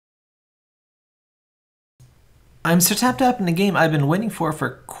I'm Sir Tap Tap in a game I've been waiting for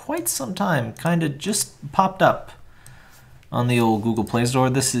quite some time. Kinda just popped up on the old Google Play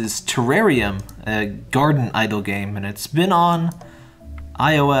Store. This is Terrarium, a garden idle game, and it's been on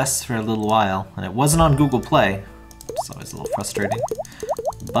iOS for a little while, and it wasn't on Google Play. It's always a little frustrating.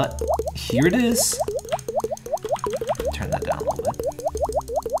 But here it is. Turn that down a little bit.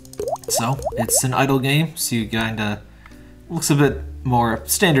 So, it's an idle game, so you kinda looks a bit more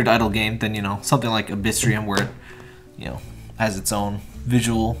standard idle game than, you know, something like AbyssRium where it, you know, has its own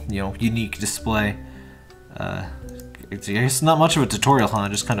visual, you know, unique display. It's not much of a tutorial, huh? It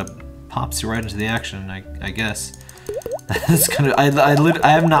just kind of pops you right into the action, I guess. It's kind of, I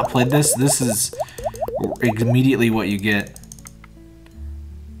have not played this. This is immediately what you get.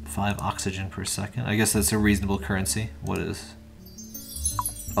 5 oxygen per second. I guess that's a reasonable currency. What is?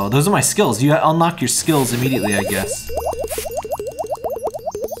 Oh, those are my skills. You unlock your skills immediately, I guess.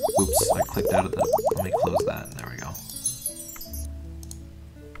 Oops, I clicked out of the... Let me close that. There we go.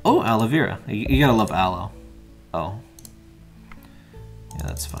 Oh, aloe vera. You gotta love aloe. Oh. Yeah,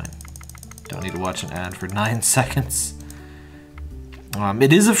 that's fine. Don't need to watch an ad for 9 seconds.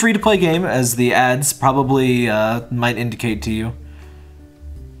 It is a free-to-play game, as the ads probably might indicate to you.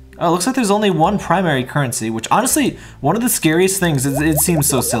 Oh, it looks like there's only one primary currency, which honestly, one of the scariest things, it seems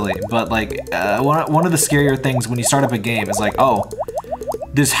so silly, but like, one of the scarier things when you start up a game is like, oh,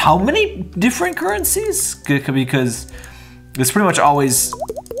 there's how many different currencies? Because there's pretty much always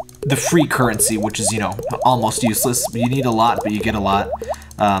the free currency, which is, you know, almost useless. You need a lot, but you get a lot.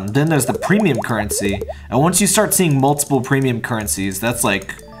 Then there's the premium currency, and once you start seeing multiple premium currencies, that's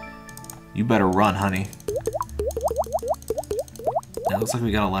like, you better run, honey. It looks like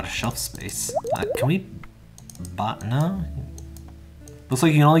we got a lot of shelf space. Can we buy? No? Looks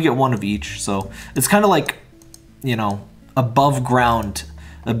like you can only get one of each, so it's kind of like, you know, above ground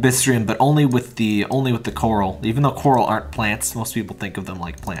AbyssRium, but only with the coral. Even though coral aren't plants, most people think of them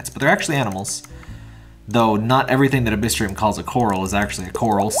like plants, but they're actually animals. Though not everything that AbyssRium calls a coral is actually a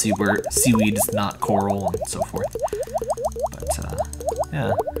coral. Seaweed is not coral, and so forth. But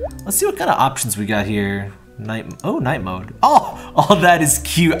yeah, let's see what kind of options we got here. Night mode. Oh, that is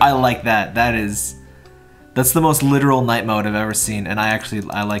cute. I like that. That's the most literal night mode I've ever seen, and I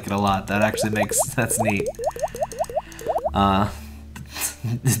like it a lot. That actually that's neat.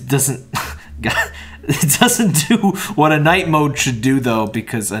 It doesn't do what a night mode should do though,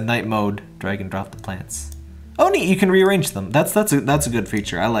 because a night mode drag and drop the plants. Oh, neat. You can rearrange them. That's a good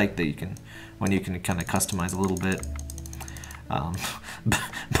feature. I like that you can kind of customize a little bit.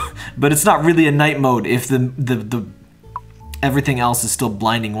 But it's not really a night mode if the everything else is still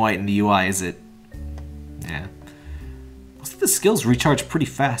blinding white in the UI, is it? Yeah. Looks like the skills recharge pretty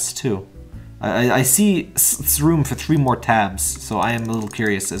fast too. I see room for 3 more tabs, so I am a little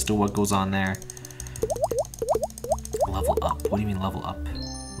curious as to what goes on there. Level up. What do you mean level up?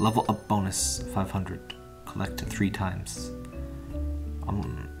 Level up bonus 500. Collect 3 times.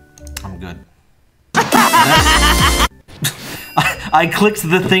 I'm good. I clicked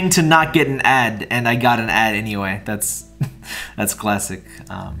the thing to not get an ad, and I got an ad anyway. That's classic.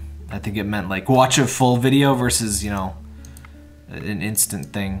 I think it meant like watch a full video versus, you know, an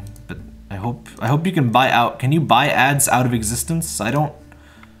instant thing. But I hope you can buy out. Can you buy ads out of existence? I don't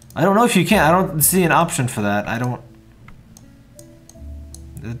know if you can. I don't see an option for that.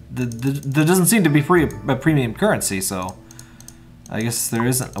 There doesn't seem to be a premium currency, so I guess there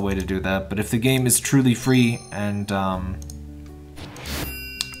isn't a way to do that. But if the game is truly free and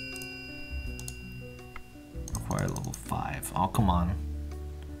require level 5. Oh, come on.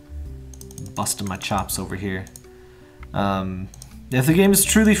 Busting my chops over here. If the game is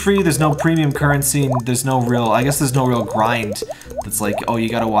truly free, there's no premium currency, and there's no real grind that's like, oh, you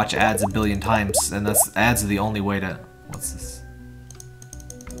gotta watch ads a billion times, and ads are the only way to... What's this?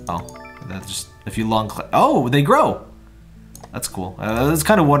 Oh, that's just... If you long click... Oh, they grow! That's cool. I was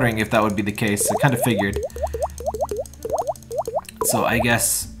kind of wondering if that would be the case. I kind of figured. So I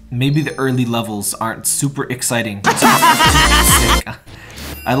guess maybe the early levels aren't super exciting.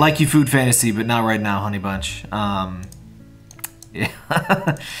 I like you, Food Fantasy, but not right now, Honey Bunch. Yeah.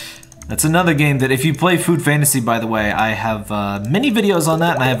 That's another game that if you play Food Fantasy, by the way, I have many videos on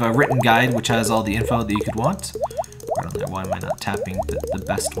that, and I have a written guide which has all the info that you could want. Right on there. Why am I not tapping the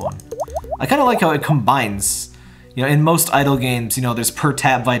best one? I kind of like how it combines. You know, in most idle games, you know, there's per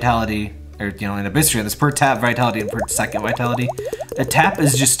tap vitality, or, you know, in AbyssRium, there's per tap vitality and per second vitality. A tap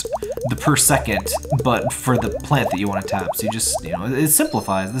is just the per second, but for the plant that you want to tap. So you just, you know, it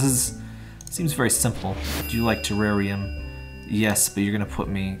simplifies. Seems very simple. Do you like Terrarium? Yes, but you're gonna put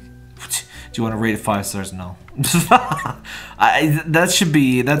me... you want to rate it 5 stars? No. That's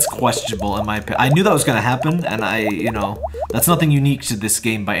questionable in my opinion. I knew that was gonna happen, and you know, that's nothing unique to this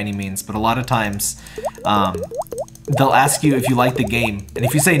game by any means, but a lot of times, they'll ask you if you like the game, and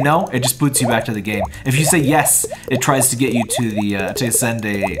if you say no, it just boots you back to the game. If you say yes, it tries to get you to the, to send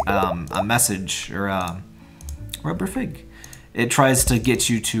a message, or, rubber fig. It tries to get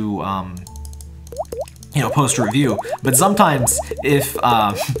you to, you know, post a review. But sometimes if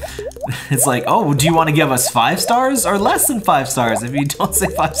it's like, oh, do you want to give us 5 stars or less than 5 stars? If you don't say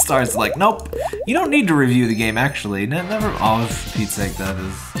 5 stars, it's like, nope, you don't need to review the game actually. Never. Oh, for Pete's sake, that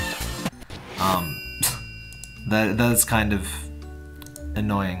is that is kind of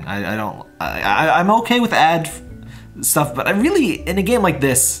annoying. I'm okay with ad stuff, but I really, in a game like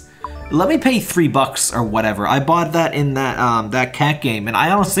this, let me pay $3 or whatever. I bought that in that cat game, and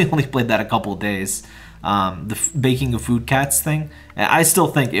I honestly only played that a couple of days. The baking of food cats thing. And I still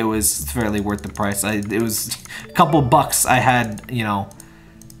think it was fairly worth the price. It was a couple bucks. I had, you know,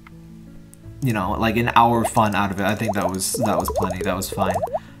 like an hour of fun out of it. I think that was plenty. That was fine.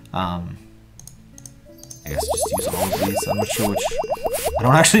 I guess just use all of these. I'm not sure which. I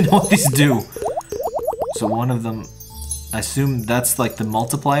don't actually know what these do. So one of them, I assume that's like the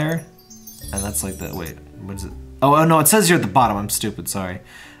multiplier, and that's like the wait. What is it? Oh no, it says here at the bottom. I'm stupid. Sorry.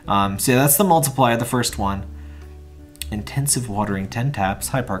 So yeah, that's the multiplier, the first one. Intensive watering, 10 taps.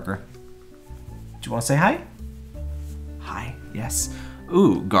 Hi, Parker. Do you want to say hi? Hi, yes.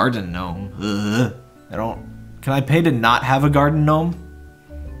 Ooh, garden gnome. Ugh. Can I pay to not have a garden gnome?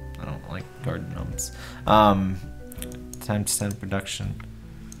 I don't like garden gnomes. Time to send production.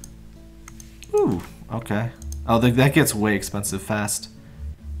 Ooh, okay. Oh, that gets way expensive fast.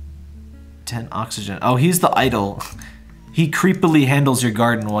 10 oxygen. Oh, he's the idol. He creepily handles your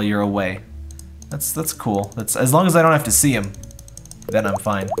garden while you're away. That's cool. That's as long as I don't have to see him, then I'm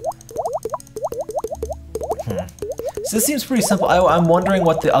fine. So this seems pretty simple. I'm wondering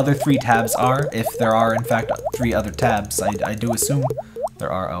what the other 3 tabs are, if there are in fact 3 other tabs. I do assume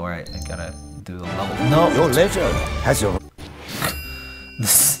there are. Oh right, I gotta do the level. No. Your leisure has your.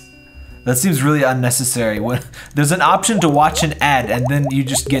 That seems really unnecessary. There's an option to watch an ad, and then you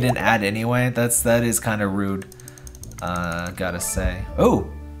just get an ad anyway. That is kind of rude. Gotta say.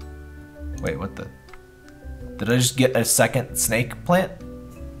 Oh! Wait, what the? Did I just get a second snake plant?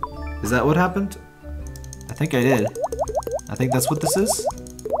 Is that what happened? I think I did. I think that's what this is.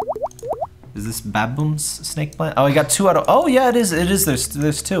 Is this Baboon's snake plant? Oh, I got 2 out of. Oh yeah, it is. It is.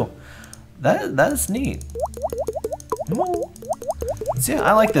 There's 2. That is neat. So yeah,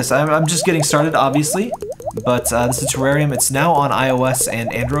 I like this. I'm just getting started, obviously, but this is Terrarium. It's now on iOS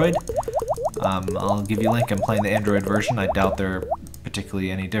and Android. I'll give you a link. I'm playing the Android version. I doubt they're particularly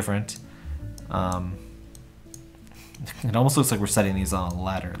any different. It almost looks like we're setting these on a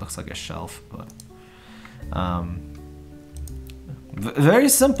ladder. It looks like a shelf, but very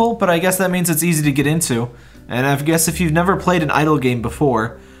simple. But I guess that means it's easy to get into. And I guess if you've never played an idle game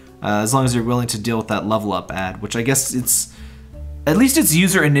before, as long as you're willing to deal with that level up ad, which I guess it's at least it's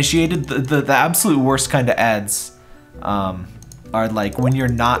user initiated. The absolute worst kind of ads are like when you're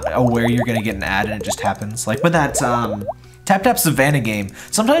not aware you're gonna get an ad and it just happens. Like with that Tap Tap Savannah game,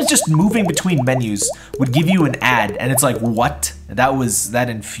 sometimes just moving between menus would give you an ad, and it's like, what? That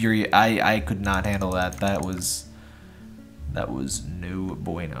infuriated. I could not handle that. That was no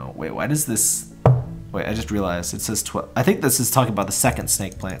bueno. Wait, why does this? Wait, I just realized it says 12. I think this is talking about the second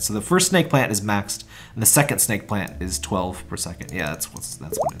snake plant. So the first snake plant is maxed, and the second snake plant is 12 per second. Yeah, that's what it is.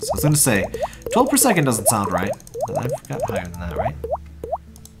 I was gonna say 12 per second doesn't sound right. I've got higher than that, right?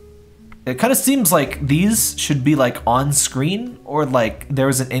 It kind of seems like these should be like on screen, or like there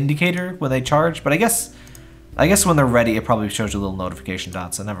was an indicator when they charge. But I guess when they're ready, it probably shows you a little notification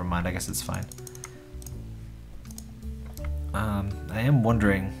dot. So never mind. I guess it's fine. I am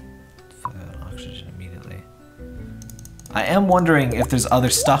wondering. Oxygen immediately. I am wondering if there's other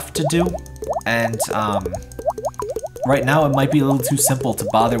stuff to do, and right now it might be a little too simple to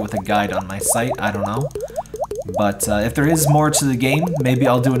bother with a guide on my site. I don't know. But if there is more to the game, maybe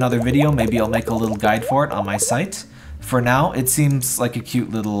I'll do another video. Maybe I'll make a little guide for it on my site. For now, it seems like a cute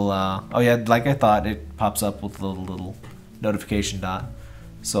little, oh yeah, like I thought, it pops up with a little notification dot.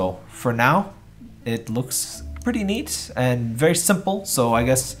 So for now, it looks pretty neat and very simple. So I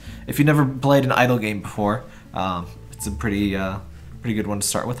guess if you've never played an idle game before, it's a pretty good one to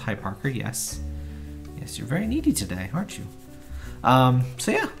start with. Hi Parker, yes. Yes, you're very needy today, aren't you?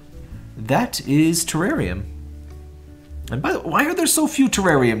 So yeah, that is Terrarium. And by the way, why are there so few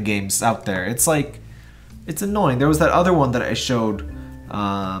Terrarium games out there? It's like, it's annoying. There was that other one that I showed,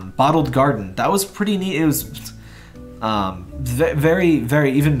 Bottled Garden. That was pretty neat. It was, Very,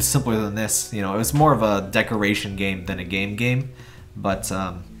 very, even simpler than this. You know, it was more of a decoration game than a game. But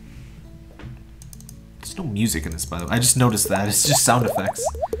there's no music in this, by the way. I just noticed that. It's just sound effects.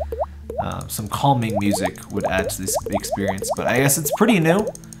 Some calming music would add to this experience, but I guess it's pretty new,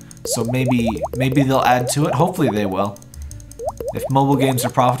 so maybe they'll add to it. Hopefully they will. If mobile games are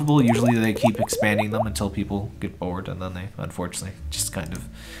profitable, usually they keep expanding them until people get bored, and then they, unfortunately, just kind of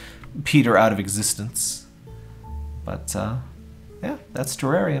peter out of existence. But, yeah, that's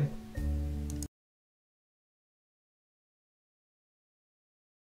Terrarium.